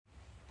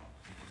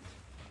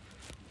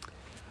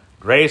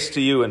Grace to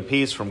you and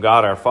peace from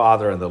God our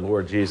Father and the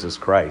Lord Jesus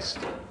Christ.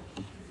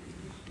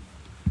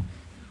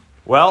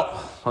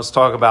 Well, let's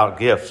talk about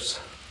gifts,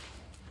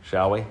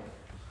 shall we?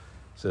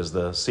 This is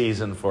the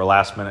season for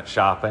last-minute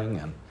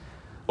shopping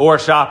or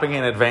shopping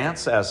in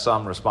advance, as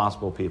some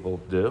responsible people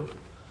do.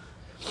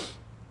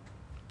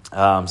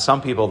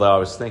 Some people, though, I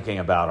was thinking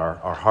about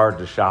are hard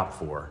to shop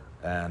for,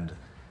 and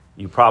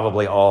you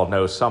probably all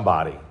know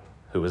somebody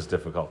who is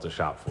difficult to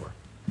shop for.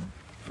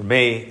 For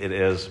me, it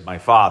is my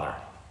father.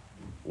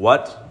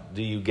 What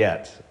do you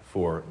get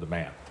for the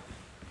man?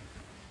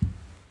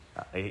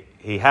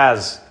 He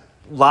has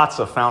lots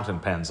of fountain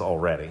pens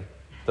already.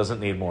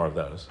 Doesn't need more of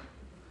those.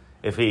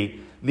 If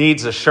he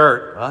needs a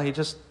shirt, well, he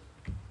just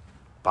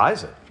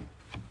buys it.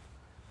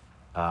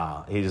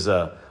 He's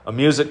a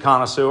music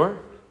connoisseur.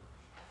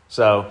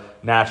 So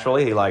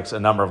naturally, he likes a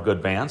number of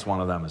good bands.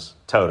 One of them is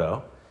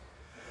Toto.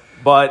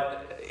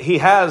 But he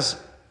has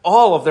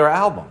all of their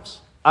albums.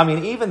 I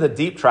mean, even the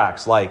deep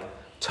tracks like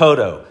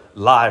Toto,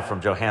 Live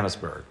from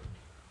Johannesburg,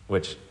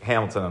 which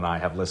Hamilton and I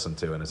have listened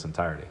to in its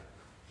entirety.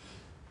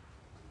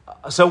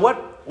 So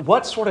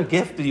what sort of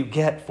gift do you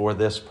get for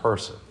this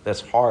person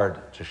that's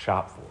hard to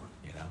shop for,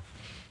 you know?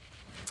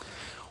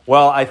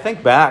 Well, I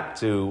think back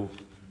to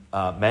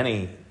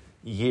many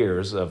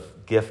years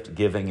of gift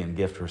giving and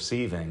gift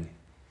receiving,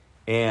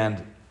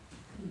 and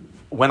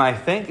when I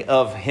think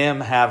of him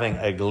having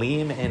a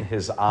gleam in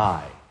his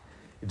eye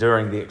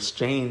during the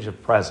exchange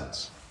of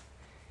presents,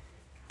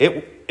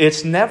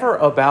 it's never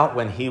about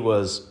when he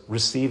was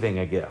receiving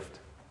a gift.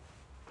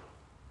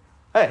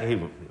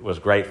 He was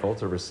grateful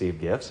to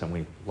receive gifts, and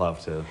we love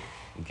to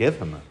give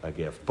him a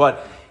gift.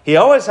 But he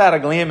always had a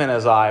gleam in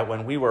his eye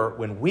when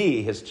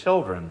we, his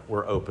children,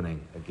 were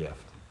opening a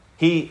gift.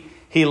 He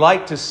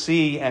liked to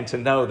see and to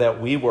know that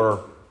we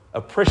were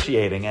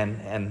appreciating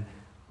and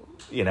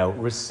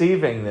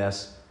receiving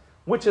this,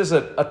 which is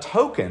a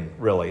token,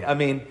 really. I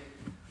mean,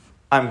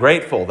 I'm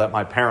grateful that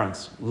my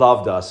parents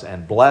loved us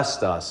and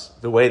blessed us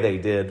the way they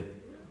did,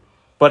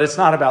 but it's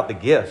not about the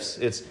gifts.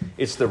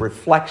 It's the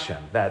reflection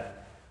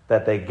that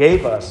they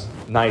gave us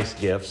nice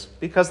gifts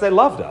because they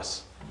loved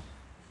us.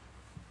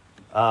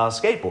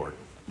 Skateboard,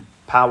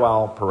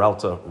 Powell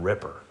Peralta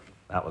Ripper.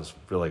 That was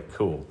really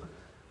cool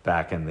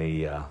back in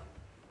the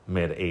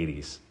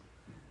mid-'80s.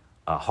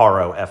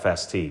 Haro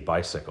FST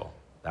bicycle.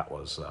 That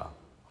was,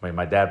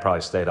 my dad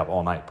probably stayed up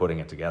all night putting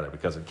it together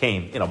because it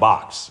came in a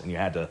box and you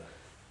had to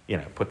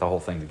put the whole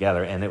thing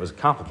together, and it was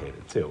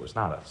complicated too. It was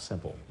not a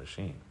simple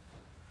machine.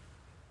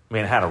 I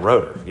mean, it had a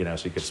rotor,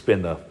 so you could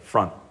spin the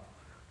front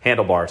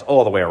handlebars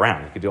all the way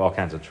around. You could do all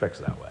kinds of tricks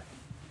that way.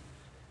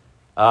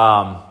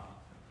 The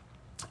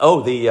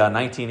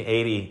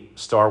 1980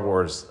 Star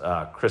Wars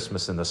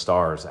Christmas in the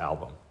Stars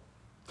album.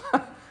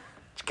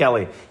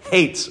 Kelly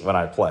hates when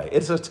I play.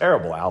 It's a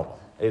terrible album.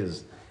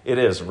 It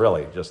is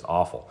really just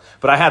awful.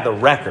 But I had the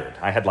record.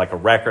 I had like a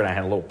record. I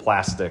had a little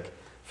plastic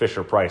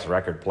Fisher-Price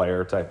record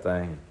player type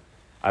thing.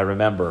 I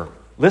remember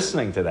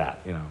listening to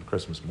that,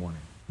 Christmas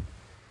morning.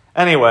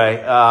 Anyway,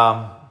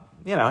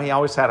 he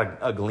always had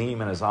a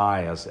gleam in his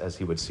eye as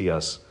he would see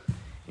us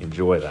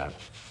enjoy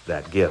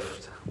that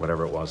gift,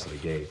 whatever it was that he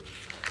gave.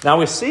 Now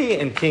we see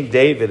in King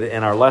David,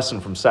 in our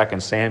lesson from 2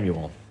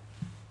 Samuel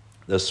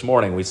this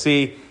morning, we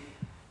see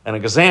an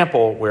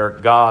example where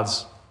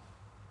God's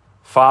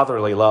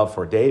fatherly love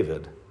for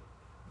David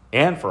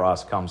and for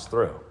us comes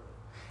through.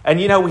 And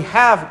we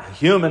have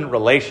human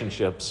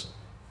relationships.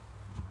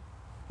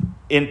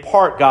 In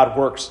part, God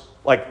works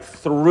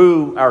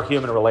through our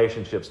human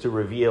relationships to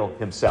reveal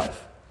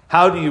himself.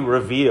 How do you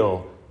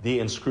reveal the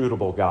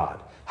inscrutable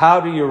God? How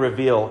do you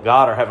reveal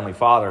God, our Heavenly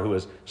Father, who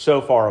is so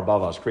far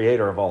above us,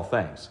 creator of all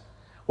things?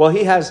 Well,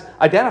 he has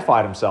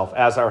identified himself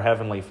as our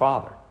Heavenly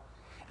Father.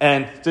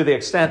 And to the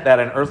extent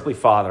that an earthly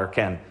father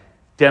can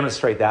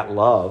demonstrate that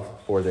love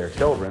for their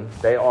children,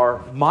 they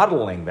are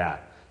modeling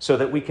that so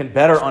that we can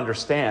better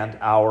understand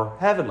our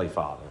Heavenly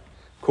Father.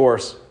 Of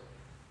course,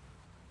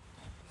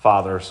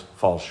 fathers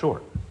fall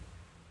short.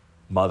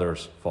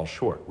 Mothers fall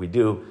short. We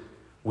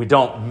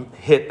don't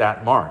hit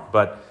that mark.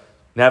 But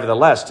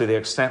nevertheless, to the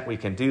extent we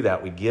can do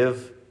that, we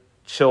give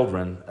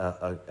children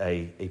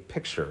a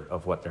picture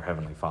of what their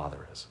Heavenly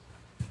Father is.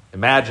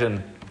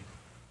 Imagine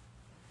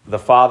the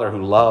father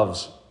who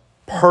loves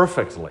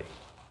perfectly,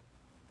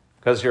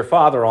 because your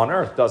father on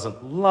earth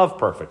doesn't love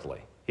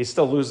perfectly. He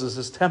still loses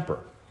his temper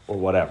or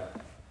whatever.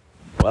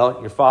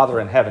 Well, your Father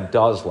in heaven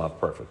does love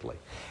perfectly.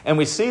 And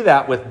we see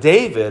that with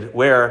David,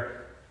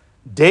 where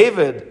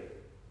David,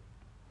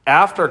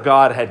 after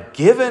God had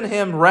given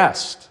him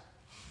rest,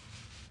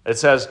 it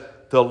says,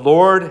 the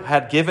Lord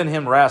had given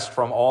him rest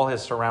from all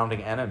his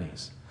surrounding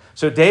enemies.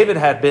 So David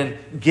had been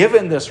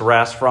given this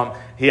rest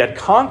he had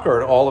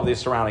conquered all of these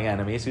surrounding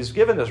enemies. He's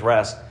given this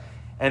rest,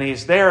 and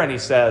he's there and he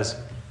says,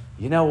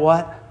 you know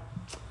what?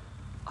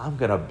 I'm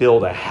going to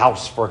build a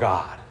house for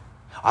God.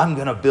 I'm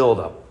going to build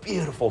a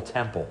beautiful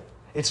temple.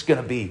 It's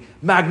going to be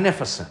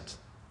magnificent.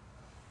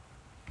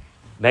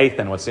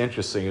 Nathan, what's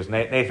interesting is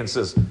Nathan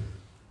says,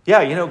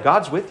 yeah,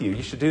 God's with you.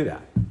 You should do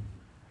that.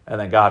 And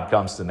then God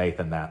comes to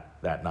Nathan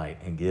that night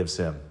and gives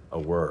him a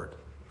word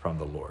from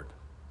the Lord.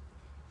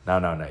 No,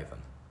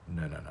 Nathan.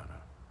 No.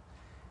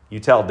 You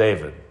tell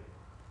David,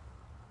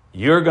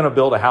 you're going to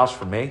build a house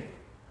for me?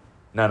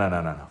 No.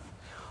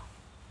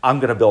 I'm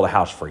going to build a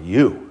house for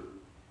you.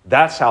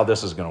 That's how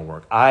this is going to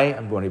work. I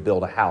am going to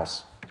build a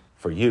house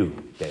for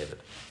you, David.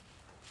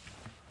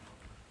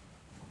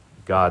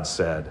 God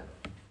said,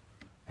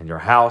 and your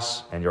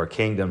house and your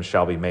kingdom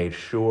shall be made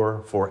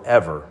sure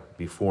forever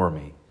before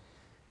me.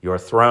 Your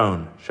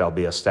throne shall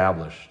be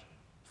established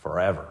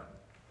forever.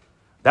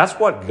 That's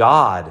what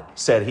God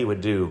said he would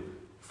do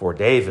for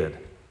David.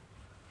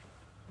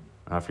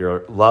 Now, if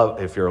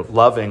your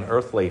loving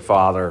earthly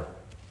father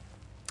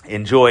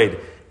enjoyed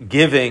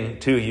giving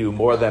to you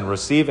more than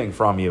receiving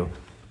from you,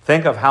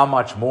 think of how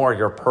much more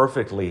your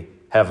perfect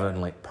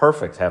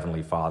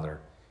heavenly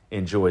Father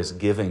enjoys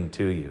giving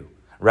to you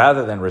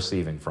rather than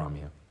receiving from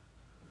you.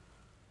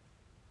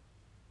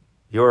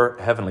 Your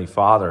heavenly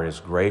Father is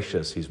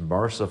gracious. He's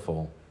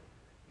merciful.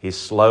 He's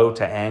slow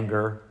to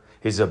anger.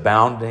 He's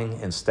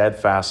abounding in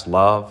steadfast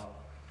love.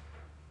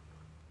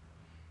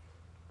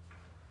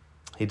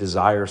 He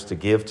desires to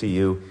give to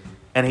you,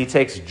 and he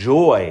takes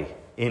joy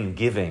in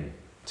giving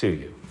to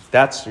you.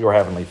 That's your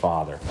heavenly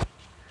Father.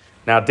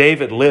 Now,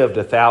 David lived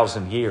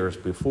 1,000 years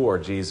before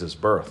Jesus'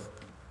 birth.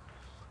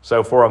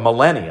 So for a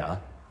millennia,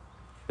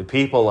 the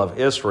people of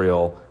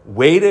Israel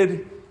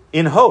waited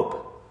in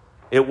hope.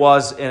 It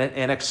was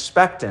an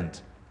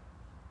expectant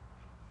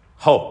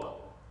hope,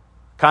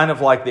 kind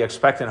of like the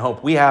expectant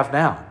hope we have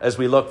now as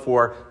we look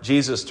for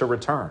Jesus to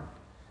return.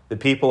 The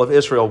people of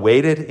Israel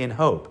waited in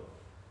hope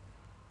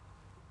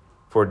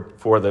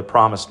for the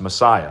promised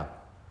Messiah,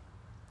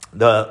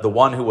 the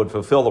one who would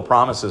fulfill the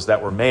promises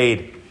that were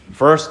made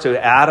first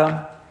to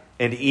Adam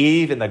and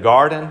Eve in the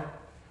garden. It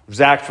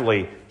was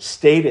actually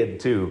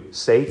stated to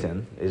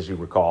Satan, as you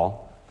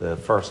recall, the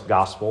first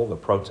gospel, the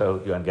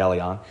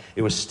proto-evangelion.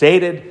 It was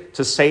stated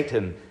to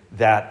Satan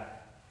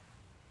that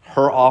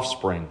her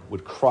offspring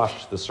would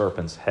crush the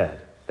serpent's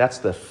head. That's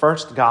the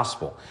first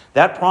gospel.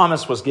 That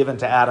promise was given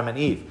to Adam and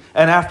Eve.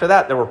 And after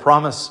that,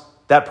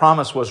 that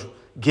promise was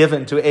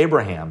given to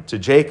Abraham, to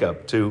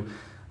Jacob, to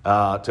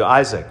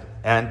Isaac,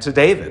 and to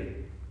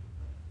David.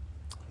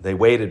 They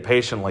waited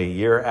patiently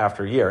year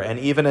after year, and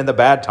even in the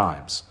bad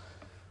times,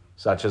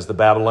 such as the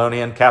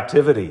Babylonian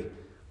captivity,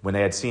 when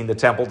they had seen the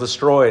temple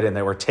destroyed and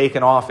they were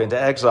taken off into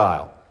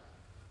exile.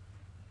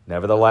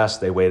 Nevertheless,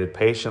 they waited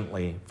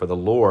patiently for the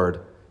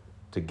Lord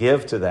to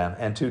give to them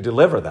and to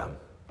deliver them.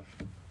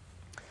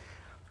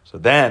 So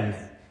then,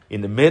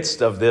 in the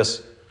midst of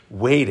this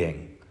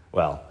waiting,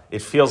 well,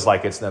 it feels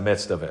like it's in the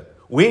midst of it.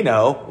 We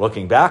know,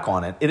 looking back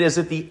on it, it is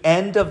at the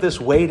end of this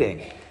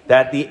waiting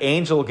that the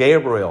angel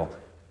Gabriel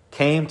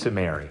came to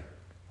Mary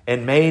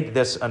and made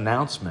this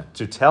announcement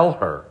to tell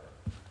her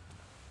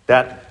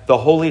that the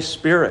Holy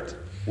Spirit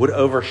would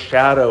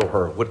overshadow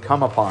her, would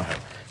come upon her.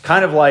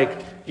 Kind of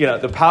like,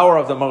 the power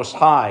of the Most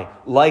High,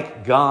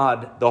 like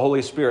God, the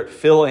Holy Spirit,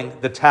 filling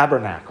the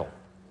tabernacle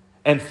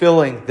and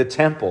filling the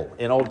temple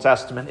in Old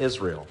Testament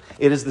Israel.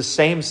 It is the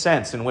same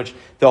sense in which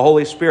the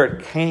Holy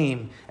Spirit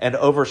came and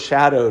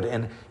overshadowed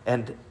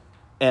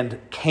and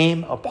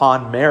came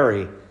upon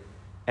Mary.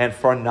 And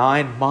for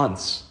 9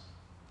 months,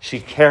 she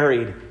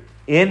carried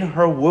in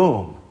her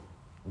womb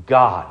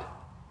God.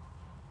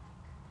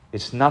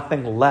 It's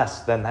nothing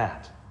less than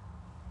that.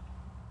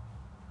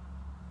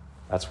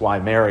 That's why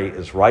Mary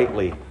is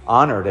rightly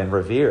honored and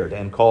revered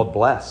and called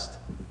blessed.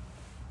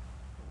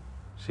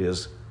 She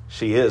is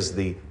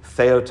the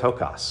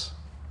Theotokos.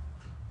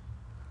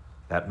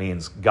 That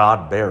means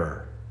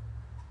God-bearer.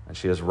 And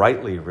she is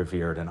rightly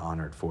revered and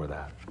honored for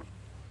that.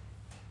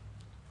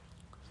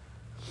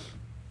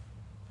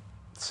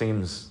 It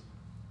seems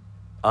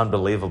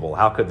unbelievable.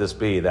 How could this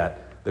be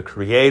that the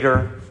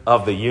creator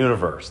of the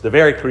universe, the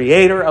very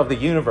creator of the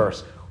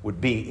universe,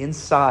 would be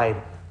inside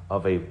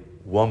of a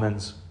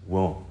woman's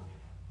womb?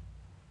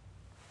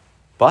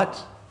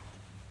 But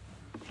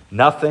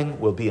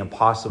nothing will be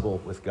impossible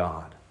with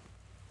God.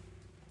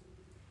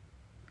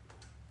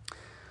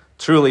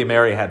 Truly,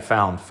 Mary had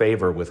found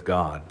favor with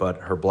God,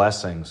 but her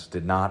blessings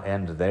did not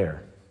end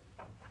there.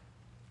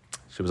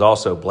 She was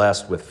also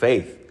blessed with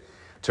faith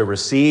to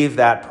receive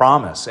that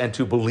promise and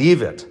to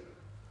believe it.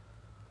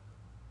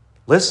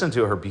 Listen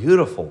to her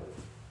beautiful,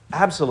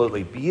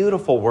 absolutely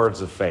beautiful words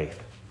of faith.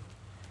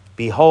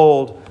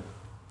 Behold,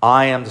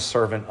 I am the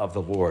servant of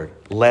the Lord.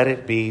 Let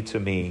it be to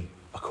me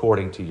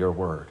according to your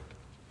word.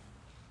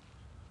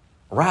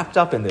 Wrapped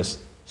up in this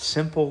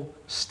simple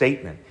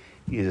statement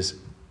is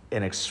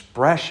an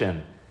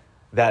expression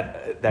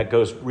that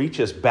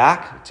reaches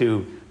back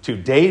to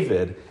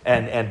David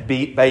and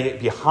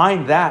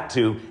behind that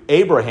to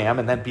Abraham,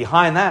 and then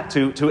behind that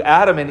to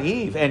Adam and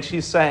Eve. And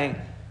she's saying,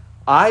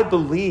 I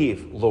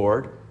believe,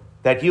 Lord,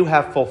 that you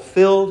have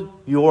fulfilled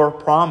your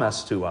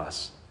promise to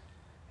us.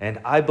 And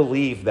I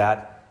believe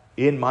that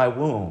in my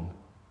womb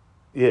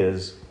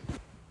is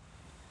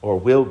or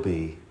will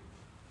be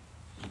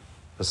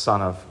the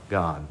Son of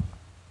God.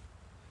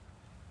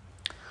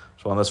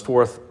 So on this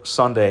fourth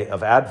Sunday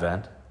of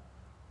Advent,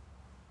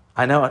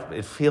 I know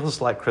it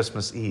feels like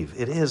Christmas Eve.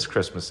 It is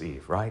Christmas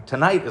Eve, right?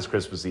 Tonight is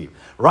Christmas Eve.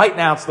 Right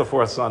now it's the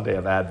fourth Sunday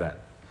of Advent.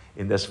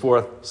 In this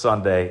fourth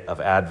Sunday of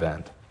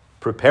Advent,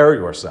 prepare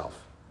yourself.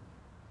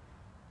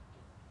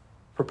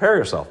 Prepare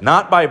yourself,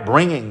 not by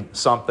bringing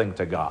something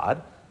to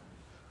God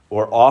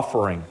or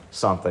offering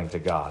something to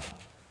God,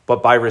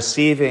 but by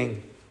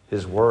receiving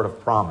his word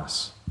of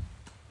promise.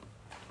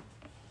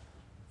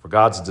 For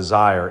God's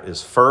desire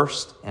is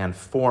first and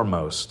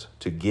foremost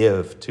to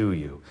give to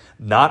you,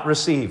 not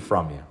receive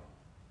from you.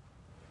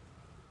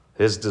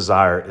 His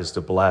desire is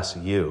to bless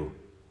you,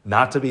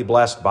 not to be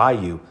blessed by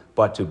you,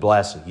 but to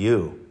bless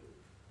you.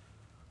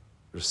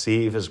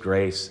 Receive his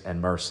grace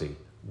and mercy,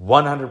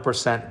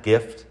 100%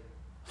 gift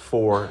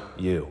for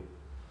you.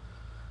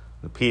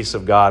 The peace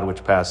of God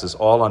which passes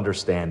all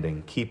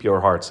understanding, keep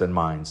your hearts and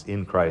minds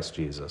in Christ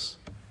Jesus.